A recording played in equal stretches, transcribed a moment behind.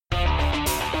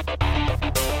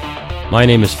My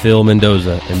name is Phil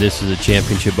Mendoza, and this is a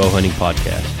Championship Bow Hunting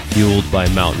Podcast, fueled by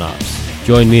Mountain Ops.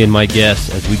 Join me and my guests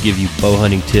as we give you bow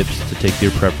hunting tips to take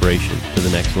your preparation to the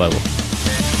next level.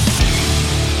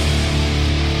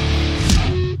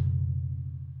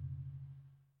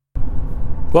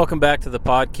 Welcome back to the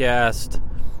podcast.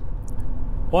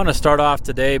 I want to start off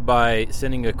today by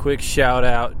sending a quick shout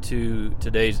out to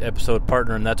today's episode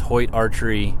partner, and that's Hoyt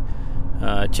Archery.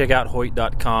 Check out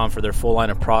Hoyt.com for their full line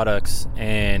of products,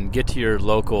 and get to your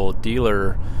local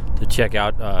dealer to check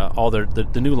out all the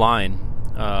new line.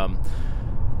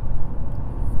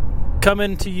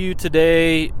 Coming to you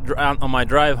today on my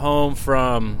drive home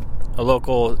from a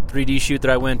local 3D shoot that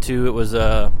I went to. It was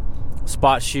a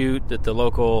spot shoot that the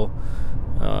local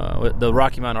the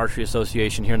Rocky Mountain Archery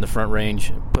Association here in the Front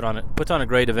Range puts on a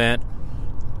great event.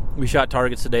 We shot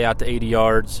targets today out to 80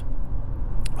 yards.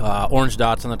 Orange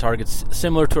dots on the targets,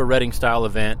 similar to a Redding style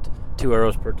event, 2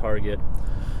 arrows per target.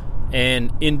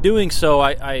 And in doing so,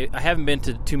 I haven't been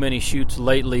to too many shoots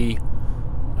lately,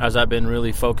 as I've been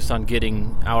really focused on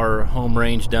getting our home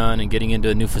range done and getting into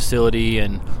a new facility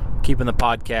and keeping the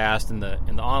podcast and the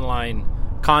online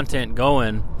content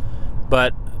going.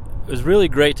 But it was really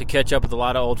great to catch up with a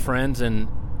lot of old friends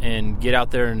and get out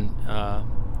there and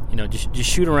just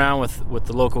shoot around with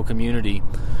the local community.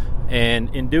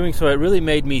 And in doing so, it really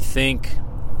made me think,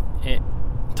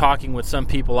 talking with some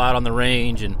people out on the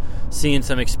range and seeing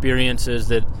some experiences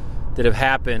that have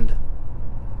happened.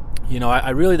 I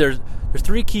really there's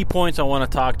 3 key points I want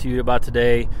to talk to you about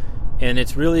today, and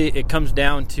it comes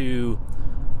down to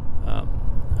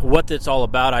what it's all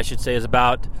about. I should say is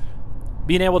about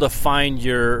being able to find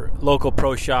your local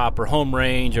pro shop or home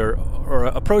range or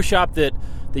a pro shop that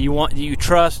you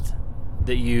trust,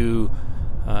 that you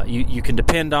can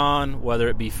depend on, whether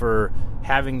it be for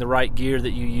having the right gear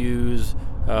that you use,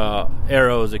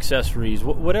 arrows, accessories,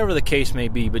 whatever the case may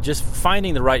be, but just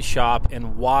finding the right shop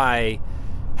and why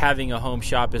having a home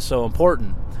shop is so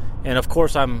important. And of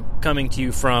course, I'm coming to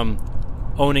you from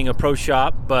owning a pro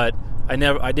shop, but I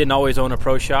didn't always own a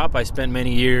pro shop. I spent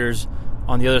many years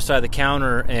on the other side of the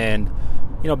counter and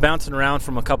bouncing around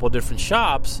from a couple of different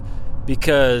shops,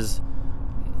 because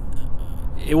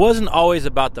it wasn't always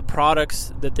about the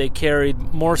products that they carried,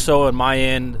 more so on my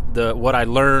end, what I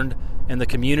learned and the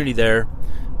community there.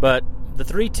 But the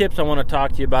 3 tips I want to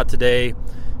talk to you about today,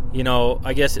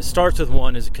 I guess it starts with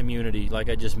one is a community, like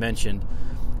I just mentioned.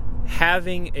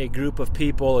 Having a group of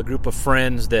people, a group of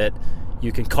friends that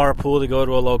you can carpool to go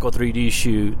to a local 3D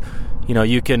shoot.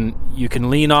 You can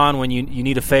lean on when you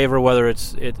need a favor, whether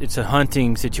it's a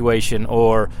hunting situation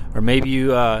or maybe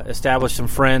you establish some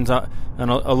friends in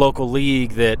a local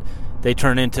league that they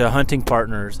turn into hunting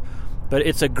partners. But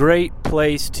it's a great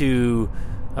place to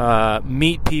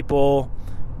meet people,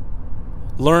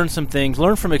 learn some things,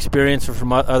 learn from experience or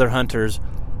from other hunters,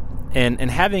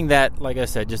 and having that, like I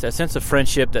said, just that sense of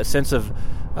friendship, that sense of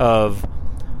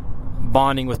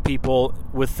bonding with people,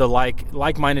 with the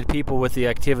like-minded people with the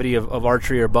activity of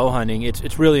archery or bow hunting.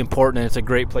 It's really important, and it's a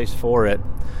great place for it.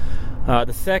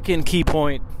 The second key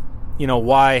point,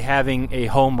 why having a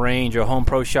home range or home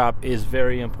pro shop is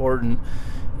very important,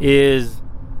 is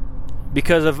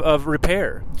because of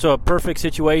repair. So a perfect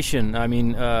situation. I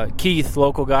mean, Keith,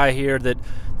 local guy here that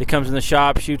comes in the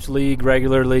shop, shoots league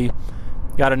regularly,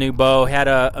 got a new bow, had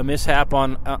a mishap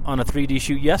on a 3D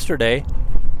shoot yesterday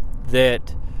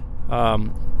that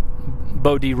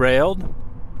bow derailed,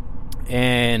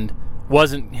 and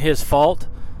wasn't his fault.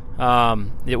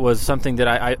 It was something that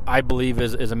I believe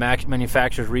is a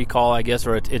manufacturer's recall, I guess,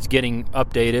 or it's getting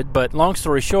updated. But long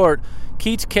story short,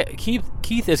 Keith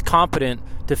is competent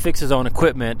to fix his own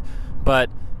equipment, but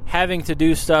having to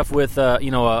do stuff with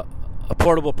a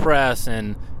portable press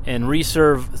and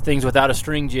reserve things without a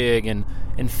string jig and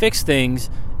fix things,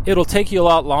 it'll take you a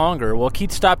lot longer. Well,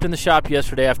 Keith stopped in the shop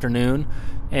yesterday afternoon,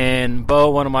 and Bo,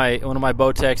 one of my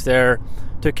bow techs there,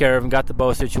 took care of him, got the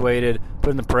bow situated, put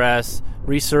in the press,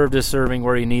 reserved his serving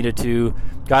where he needed to,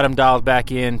 got him dialed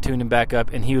back in, tuned him back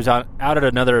up, and he was out at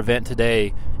another event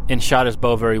today and shot his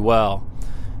bow very well.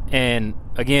 And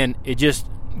again, it just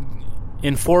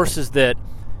enforces that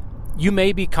you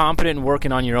may be competent in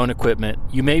working on your own equipment,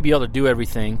 you may be able to do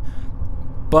everything,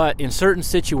 but in certain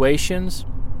situations,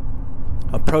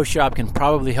 a pro shop can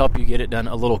probably help you get it done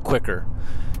a little quicker.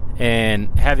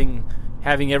 And having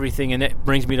everything, and it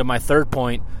brings me to my third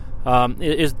point,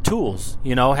 is tools.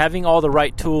 Having all the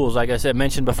right tools, like I said,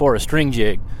 mentioned before, a string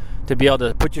jig, to be able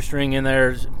to put your string in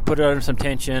there, put it under some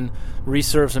tension,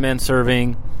 reserve some end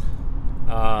serving.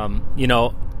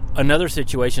 Another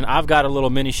situation, I've got a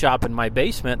little mini shop in my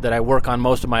basement that I work on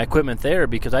most of my equipment there,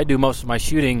 because I do most of my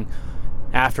shooting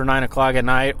after 9 o'clock at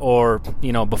night or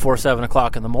before 7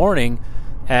 o'clock in the morning,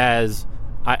 as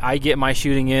I get my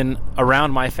shooting in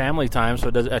around my family time,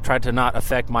 so I try to not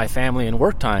affect my family and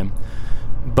work time.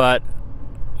 But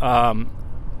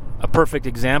a perfect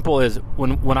example is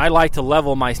when I like to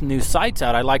level my new sights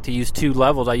out, I like to use 2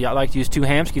 levels. I like to use 2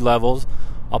 Hamskea levels.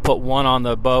 I'll put one on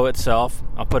the bow itself.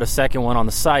 I'll put a second one on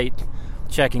the sight,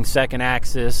 checking second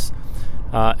axis,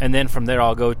 and then from there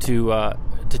I'll go to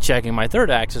checking my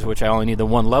third axis, which I only need the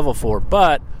 1 level for.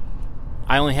 But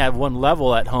I only have 1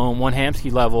 level at home, 1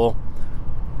 Hamskea level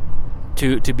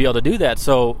to be able to do that.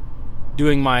 So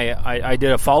I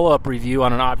did a follow-up review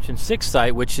on an Option 6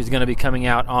 sight, which is going to be coming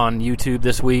out on YouTube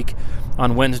this week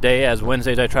on Wednesday. As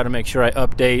Wednesdays, I try to make sure I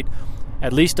update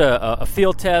at least a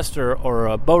field test or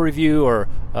a bow review or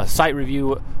a sight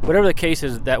review. Whatever the case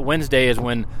is, that Wednesday is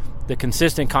when the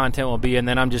consistent content will be, and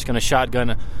then I'm just going to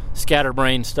shotgun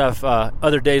scatterbrain stuff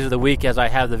other days of the week as I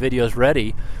have the videos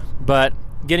ready. But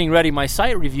getting ready my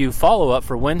sight review follow-up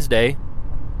for Wednesday,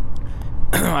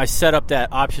 I set up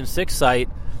that Option 6 sight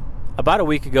about a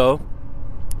week ago,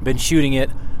 been shooting it,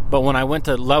 but when I went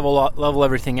to level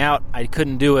everything out, I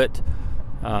couldn't do it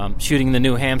shooting the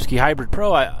new Hamskea Hybrid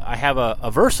Pro. I have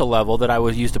a Versa level that I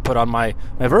was used to put on my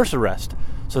Versa rest,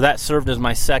 so that served as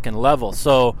my second level.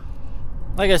 So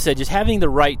like I said, just having the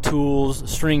right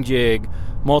tools, string jig,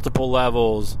 multiple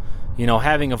levels,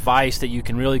 having a vise that you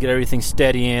can really get everything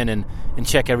steady in and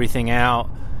check everything out.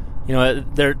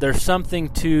 There's something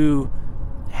to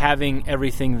having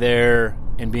everything there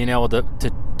and being able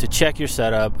to check your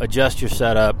setup, adjust your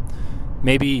setup,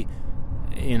 maybe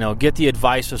get the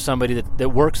advice of somebody that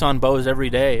works on bows every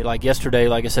day. Like yesterday,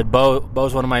 like I said,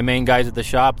 Bo's one of my main guys at the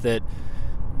shop that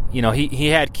he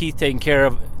had Keith taking care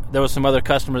of. There was some other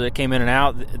customers that came in and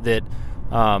out that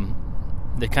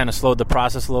kind of slowed the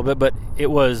process a little bit, but it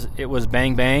was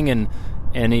bang bang,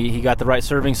 and he got the right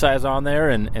serving size on there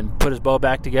and put his bow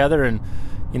back together, and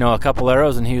a couple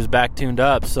arrows, and he was back tuned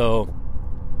up. So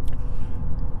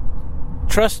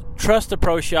trust the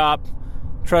pro shop,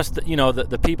 trust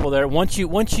the people there. Once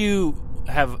you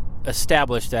have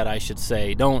established that, I should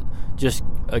say, don't just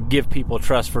give people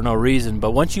trust for no reason.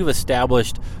 But once you've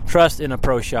established trust in a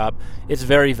pro shop, it's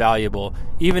very valuable.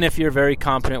 Even if you're very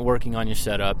competent working on your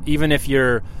setup, even if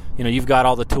you've got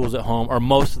all the tools at home or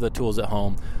most of the tools at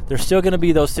home, there's still going to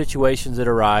be those situations that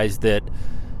arise that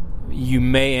you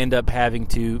may end up having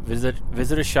to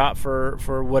visit a shop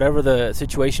for whatever the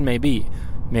situation may be.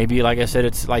 Maybe, like I said,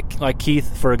 it's like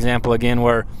Keith, for example, again,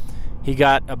 where he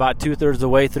got about 2/3 of the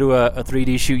way through a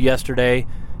 3D shoot yesterday,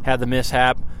 had the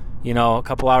mishap. A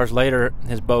couple hours later,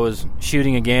 his bow is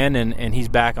shooting again, and he's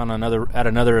back on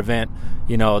another event,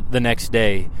 the next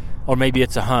day. Or maybe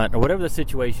it's a hunt, or whatever the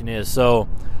situation is. So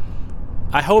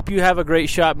I hope you have a great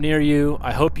shop near you.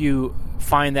 I hope you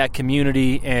find that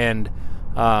community and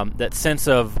that sense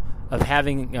of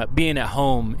having being at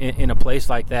home in a place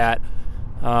like that,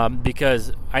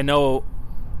 because I know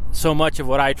so much of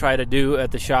what I try to do at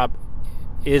the shop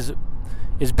is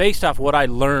based off what I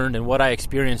learned and what I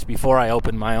experienced before I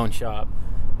opened my own shop.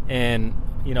 And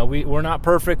we're not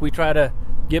perfect. We try to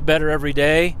get better every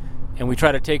day, and we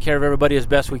try to take care of everybody as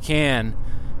best we can.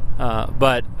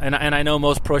 But I know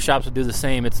most pro shops will do the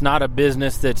same. It's not a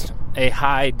business that's a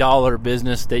high dollar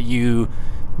business that you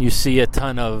see a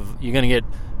ton of. You're going to get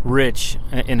rich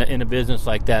in a business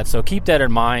like that. So keep that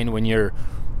in mind when you're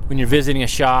visiting a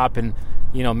shop, and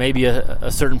maybe a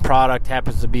certain product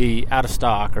happens to be out of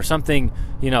stock or something.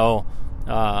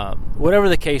 Whatever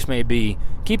the case may be,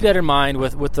 keep that in mind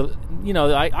with the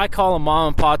I call them mom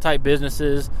and pop type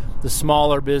businesses, the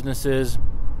smaller businesses.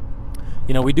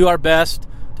 We do our best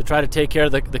to try to take care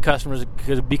of the customers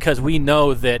because we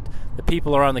know that the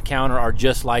people around the counter are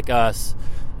just like us,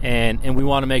 and we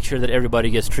want to make sure that everybody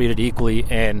gets treated equally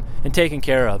and taken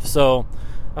care of. So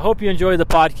I hope you enjoyed the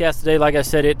podcast today. Like I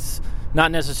said, it's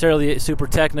not necessarily super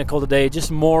technical today,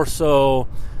 just more so,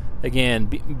 again,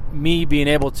 me being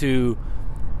able to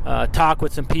talk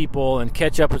with some people and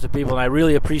catch up with some people, and I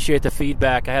really appreciate the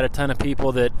feedback. I had a ton of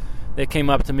people that came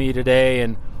up to me today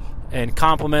and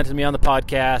complimented me on the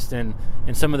podcast and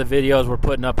some of the videos we're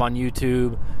putting up on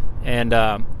YouTube, and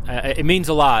it means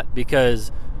a lot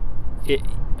because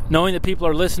knowing that people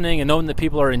are listening and knowing that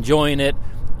people are enjoying it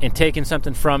and taking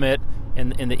something from it,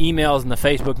 and the emails and the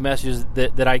Facebook messages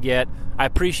that I get, I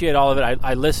appreciate all of it.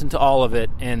 I listen to all of it,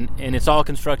 and it's all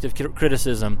constructive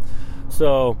criticism.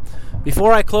 So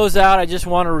before I close out, I just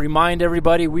want to remind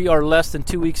everybody we are less than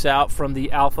 2 weeks out from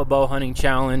the Alpha Bow Hunting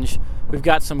Challenge. We've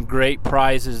got some great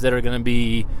prizes that are going to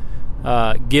be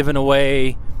given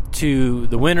away to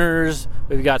the winners.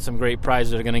 We've got some great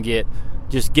prizes that are going to get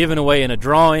just given away in a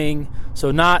drawing.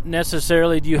 So not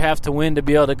necessarily do you have to win to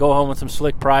be able to go home with some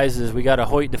slick prizes. We got a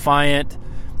Hoyt Defiant,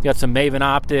 we got some Maven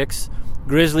Optics,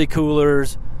 Grizzly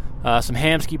coolers, some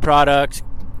Hamskea products,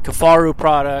 Kifaru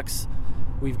products.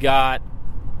 We've got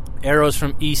arrows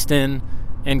from Easton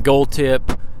and Gold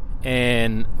Tip,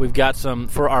 and we've got some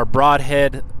for our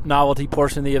broadhead novelty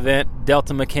portion of the event.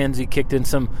 Delta McKenzie kicked in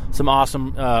some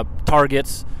awesome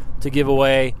targets to give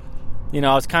away. You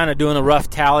know, I was kind of doing a rough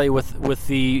tally with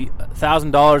the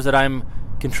 $1,000 that I'm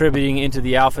contributing into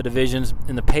the Alpha divisions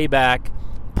and the payback,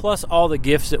 plus all the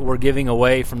gifts that we're giving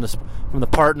away from the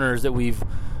partners that we've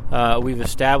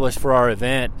established for our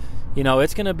event. You know,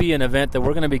 it's going to be an event that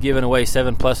we're going to be giving away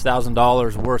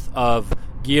 $7,000+ worth of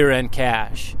gear and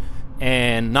cash.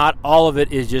 And not all of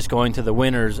it is just going to the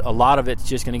winners. A lot of it's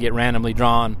just going to get randomly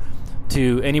drawn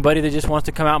to anybody that just wants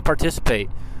to come out and participate.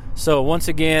 So once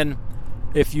again,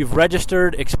 if you've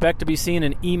registered, expect to be seeing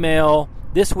an email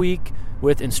this week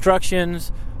with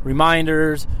instructions,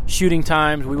 reminders, shooting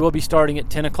times. We will be starting at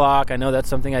 10 o'clock. I know that's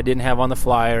something I didn't have on the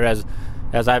flyer as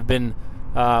I've been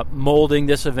molding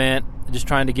this event, just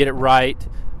trying to get it right.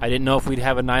 I didn't know if we'd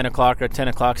have a 9 o'clock or a 10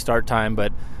 o'clock start time,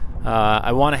 but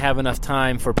I want to have enough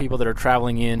time for people that are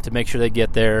traveling in to make sure they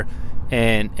get there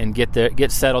and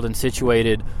get settled and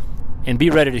situated and be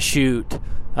ready to shoot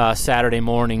Saturday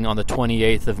morning on the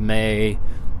 28th of May.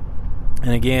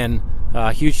 And again,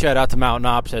 huge shout out to Mountain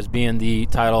Ops as being the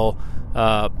title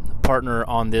partner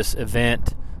on this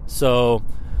event. So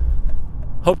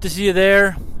hope to see you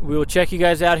there. We will check you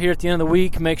guys out here at the end of the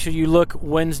week. Make sure you look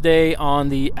Wednesday on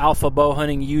the Alpha Bow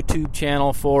Hunting YouTube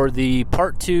channel for the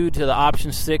part 2 to the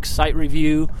Option 6 site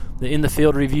review, the in the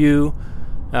field review.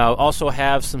 Also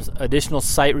have some additional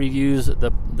site reviews,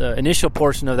 the initial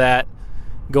portion of that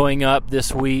going up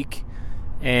this week,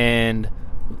 and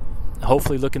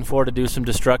hopefully looking forward to do some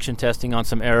destruction testing on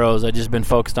some arrows. I've just been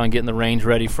focused on getting the range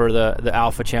ready for the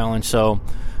Alpha Challenge. So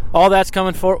all that's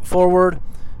coming forward.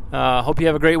 Hope you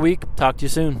have a great week. Talk to you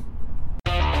soon.